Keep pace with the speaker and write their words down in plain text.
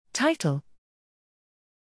Title: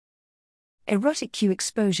 Erotic cue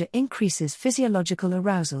exposure increases physiological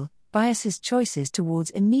arousal, biases choices towards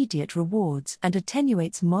immediate rewards, and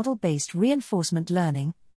attenuates model-based reinforcement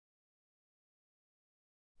learning.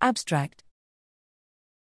 Abstract: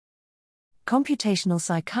 Computational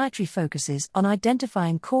psychiatry focuses on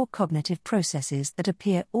identifying core cognitive processes that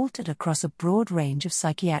appear altered across a broad range of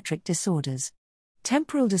psychiatric disorders.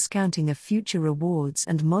 Temporal discounting of future rewards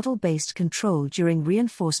and model-based control during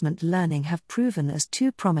reinforcement learning have proven as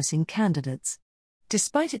two promising candidates.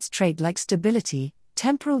 Despite its trait-like stability,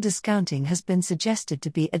 temporal discounting has been suggested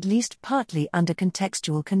to be at least partly under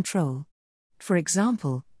contextual control. For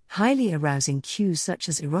example, highly arousing cues such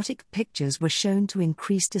as erotic pictures were shown to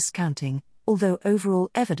increase discounting, although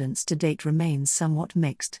overall evidence to date remains somewhat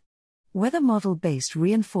mixed. Whether model-based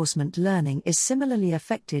reinforcement learning is similarly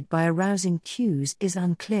affected by arousing cues is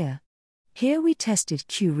unclear. Here we tested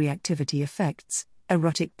cue reactivity effects,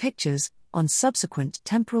 erotic pictures, on subsequent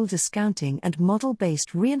temporal discounting and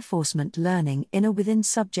model-based reinforcement learning in a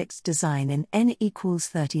within-subjects design in N equals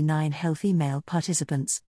 39 healthy male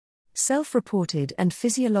participants. Self-reported and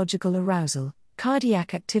physiological arousal,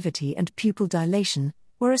 cardiac activity and pupil dilation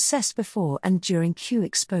were assessed before and during cue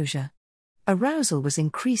exposure. Arousal was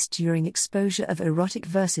increased during exposure of erotic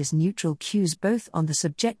versus neutral cues both on the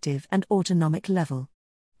subjective and autonomic level.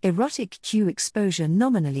 Erotic cue exposure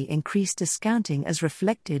nominally increased discounting as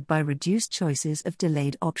reflected by reduced choices of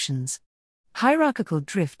delayed options. Hierarchical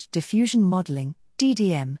drift diffusion modeling,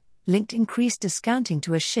 DDM, linked increased discounting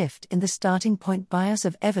to a shift in the starting point bias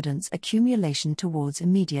of evidence accumulation towards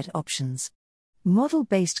immediate options.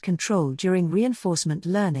 Model-based control during reinforcement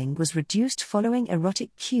learning was reduced following erotic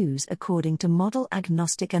cues according to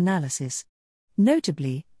model-agnostic analysis.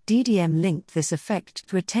 Notably, DDM linked this effect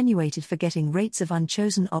to attenuated forgetting rates of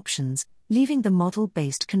unchosen options, leaving the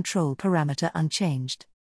model-based control parameter unchanged.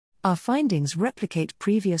 Our findings replicate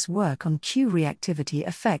previous work on cue reactivity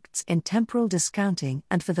effects in temporal discounting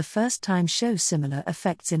and for the first time show similar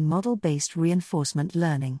effects in model-based reinforcement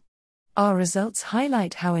learning. Our results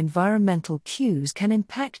highlight how environmental cues can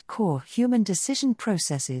impact core human decision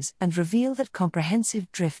processes and reveal that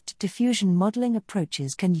comprehensive drift diffusion modeling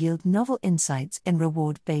approaches can yield novel insights in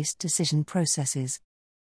reward-based decision processes.